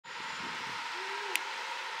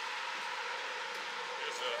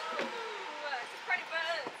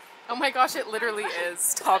Oh my gosh, it literally is.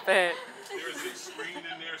 Stop it. There's a screen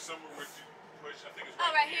in there somewhere where you push. I think it's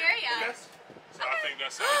right here, yeah. Yes. So I think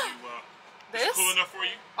that's how you. This? Is it cool enough for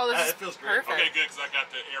you? Oh, this It feels great. perfect. Okay, good, because I got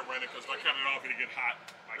the air running. Because if I cut it off, it'll get hot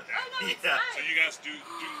like that. Oh, no, it's Yeah. fine. So you guys do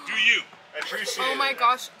you? I appreciate it. Oh my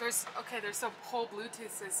gosh, there's a whole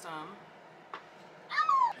Bluetooth system.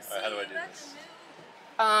 How do I do this?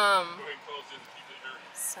 Go ahead and close this. Keep it here.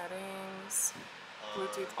 Settings,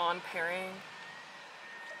 Bluetooth on pairing.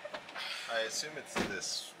 I assume it's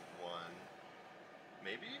this one.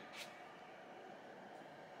 Maybe?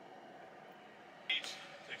 Each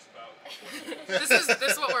takes about. This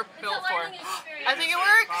is what we're built for. Learning experience. I think it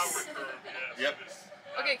works. Power curve, yes. Yep.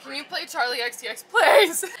 Okay, can you play Charlie XTX,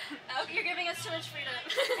 please? Oh, you're giving us too much freedom.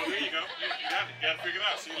 Oh, there you go. You got it. You got to figure it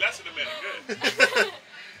out. See, less than a minute. Good. You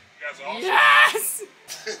guys are awesome. Yes!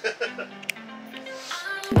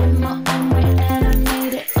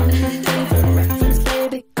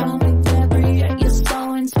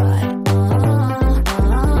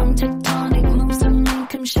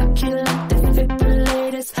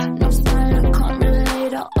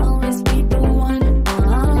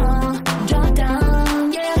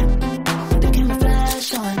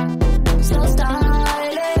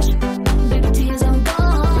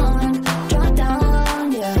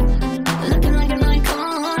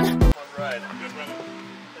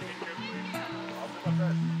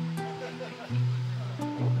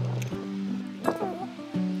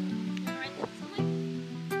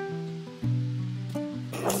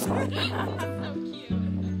 So cute.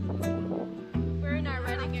 We're in our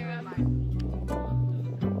Reading era.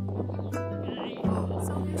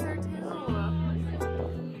 Sophie's there too.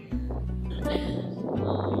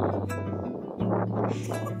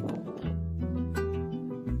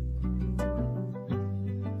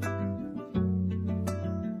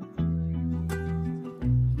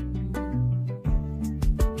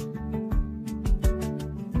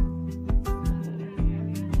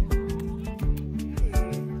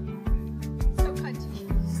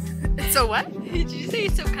 So what? Did you say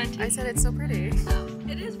it's so cunty? I said it's so pretty. Oh,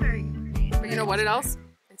 it is very pretty. But you know what else?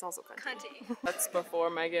 It's also cunty. Cunty. That's before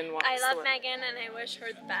Megan walks. I love Megan and I wish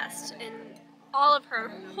her the best in all of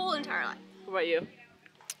her whole entire life. What about you?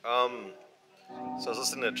 So I was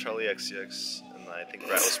listening to Charlie XCX, and I think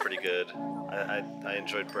Brat was pretty good. I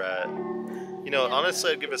enjoyed Brat. You know,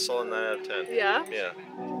 honestly, I'd give it a solid 9 out of 10. Yeah? Yeah.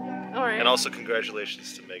 All right. And also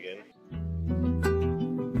congratulations to Megan.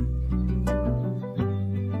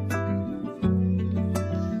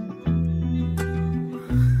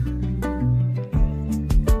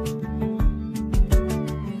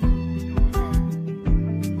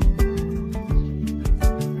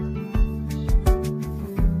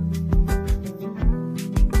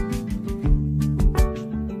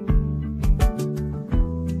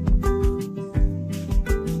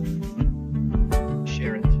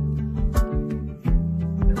 Share it.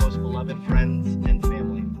 Their most beloved friends and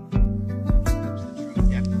family.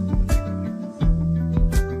 Yeah.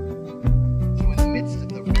 So in the midst of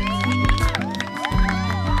the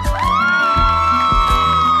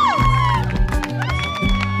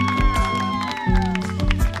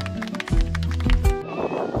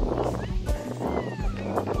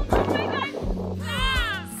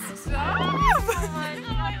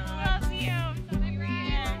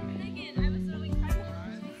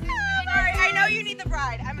I know you need the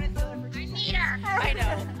bride. I'm gonna steal her for you. Need her. I know.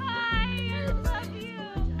 Hi, I love you.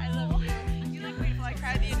 I love you. You look beautiful. I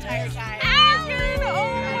cried the entire time. Megan,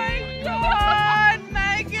 oh my god,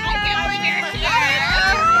 Megan! I can't believe you're here.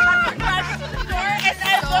 And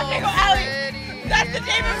then looking out. That's the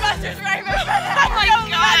Dave and Buster's right there. Oh my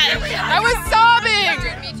god. I was sobbing!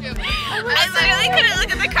 Me too. I literally couldn't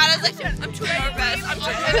look at the crowd. I was like, I'm trying my best. I'm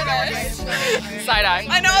trying my best. Side eye.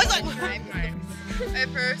 I know. I was like, at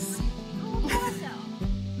first.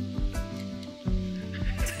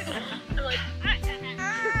 I'm like,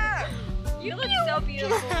 you look so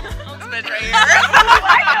beautiful. It's been right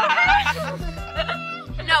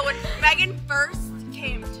here. No, when Megan first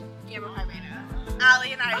came to Gamma Pi Beta,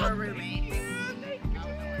 Allie and I were roommates.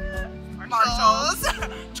 Marshalls.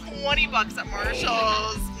 $20 at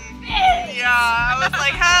Marshalls. Yeah, I was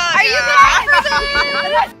like, hell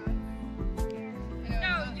yeah.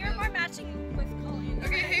 No, you're more matching with Colleen.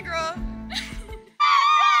 Okay, hey girl.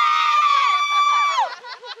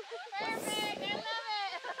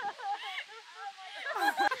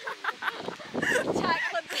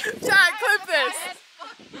 Chad, clip this!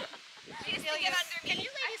 Can you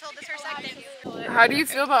ladies hold this for a second? How do you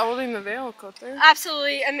feel about holding the veil, Cote?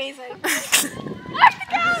 Absolutely amazing.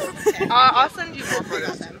 I'll send you more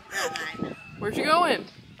photos then. Where's you going?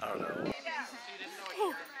 I don't know.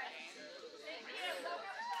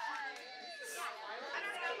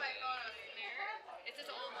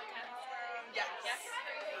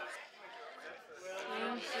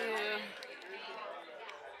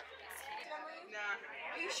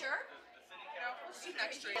 sure? Let's do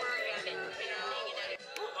next street.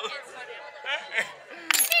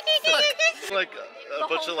 Like a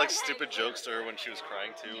bunch of like stupid jokes to her when she was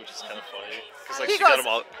crying too, which is kind of funny. Cause like He she got goes,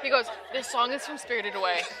 them all. he goes, this song is from Spirited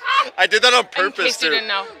Away. I did that on purpose case you too. didn't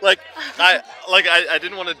know. Like I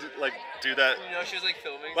didn't want to do that. You know, she was like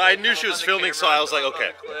filming. But I knew she was filming, so I was like,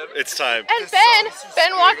 okay, it's time. And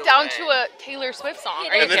Ben walked down to a Taylor Swift song.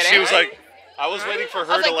 Are you And then kidding? she was like, I was waiting for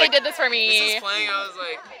her I was to like, like. they did this for This me. was playing.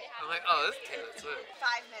 I'm like, oh, this is Taylor Swift.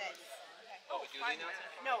 5 minutes. Oh, would you lean out?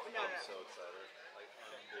 No. So excited, like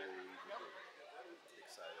unbelievably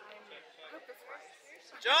excited.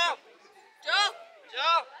 Jump! Jump!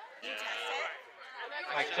 Jump! You test it?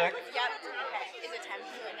 Mic check. Yep. Okay. Is it time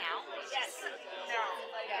to do it now? Yes. No.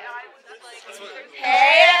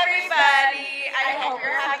 Hey everybody! I hope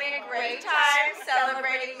you're having a great time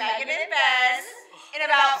celebrating Megan and Bez. In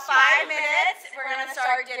about 5 minutes, we're gonna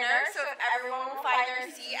start dinner. So if everyone will find their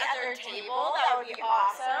seat at their table, that would be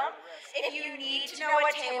awesome. If you need to know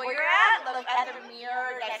what table you're at, look at the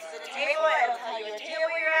mirror next to the table. It'll tell you what table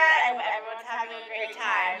you're at. I hope everyone's having a great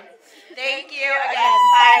time. Thank you again.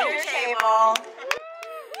 Find your table.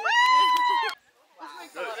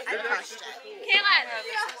 I crushed it. Caitlin.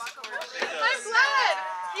 I'm glad.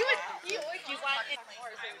 You want it.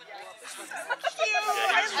 I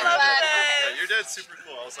love it. Yeah, your dad's super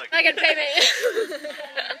cool. I was like, Megan, pay me. I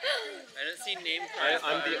didn't see name card.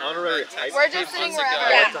 I'm the honorary hype. We're just sitting wherever.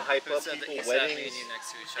 I like to hype up Said that people, he sat me weddings, and you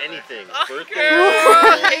next to each other. anything, Oh, birthdays.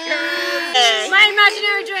 My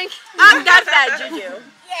imaginary drink. That's that juju.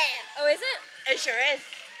 Oh, is it? It sure is.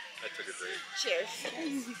 I took a drink. Cheers.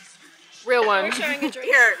 Real one. Sharing a drink.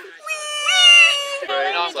 Here.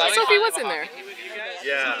 Sophie, what's in there?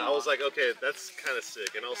 Yeah, I was like, okay, that's kind of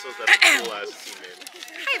sick, and also that's a cool ass team name.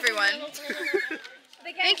 Hi everyone.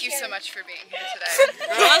 Thank you so much for being here today.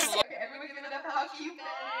 Everyone give it up how cute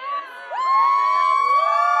that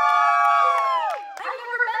I've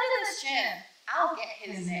never been to this gym. I'll get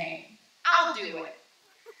his name. I'll do it.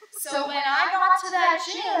 So when I got to that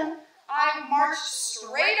gym, I marched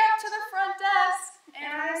straight up to the front desk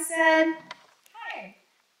and I said, "Hi,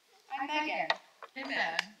 I'm Megan."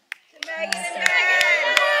 Amen. Megan and Megan.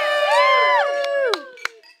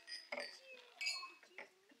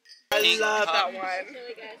 I love that one.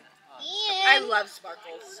 I love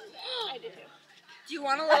sparkles. I do too. Do you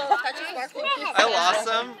want a little touch of sparkles? I lost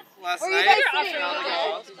them last Were you night. guys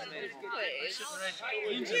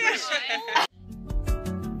sitting?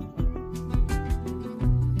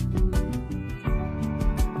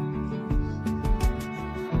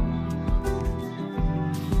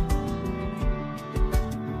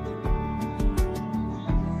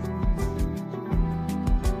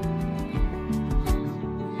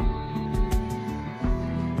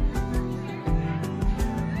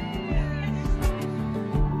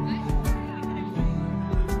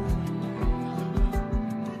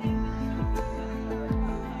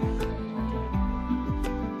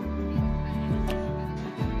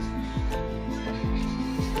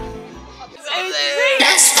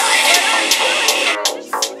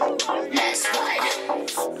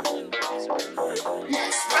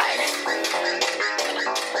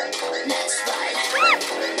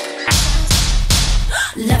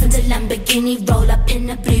 Lavender Lamborghini, roll up in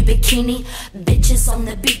a blue bikini. Bitches on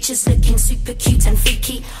the beaches looking super cute and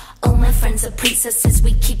freaky. All my friends are princesses,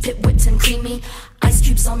 we keep it whipped and creamy. Ice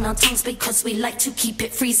cubes on our tongues because we like to keep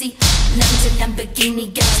it freezy. Lavender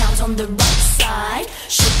Lamborghini, get out on the right side.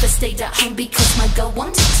 Chauffeur stayed at home because my girl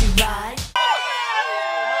wanted to ride.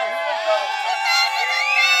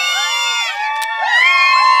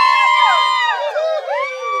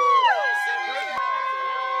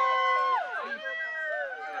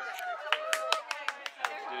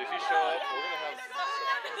 Dude, if you show up, we're gonna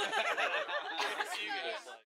have.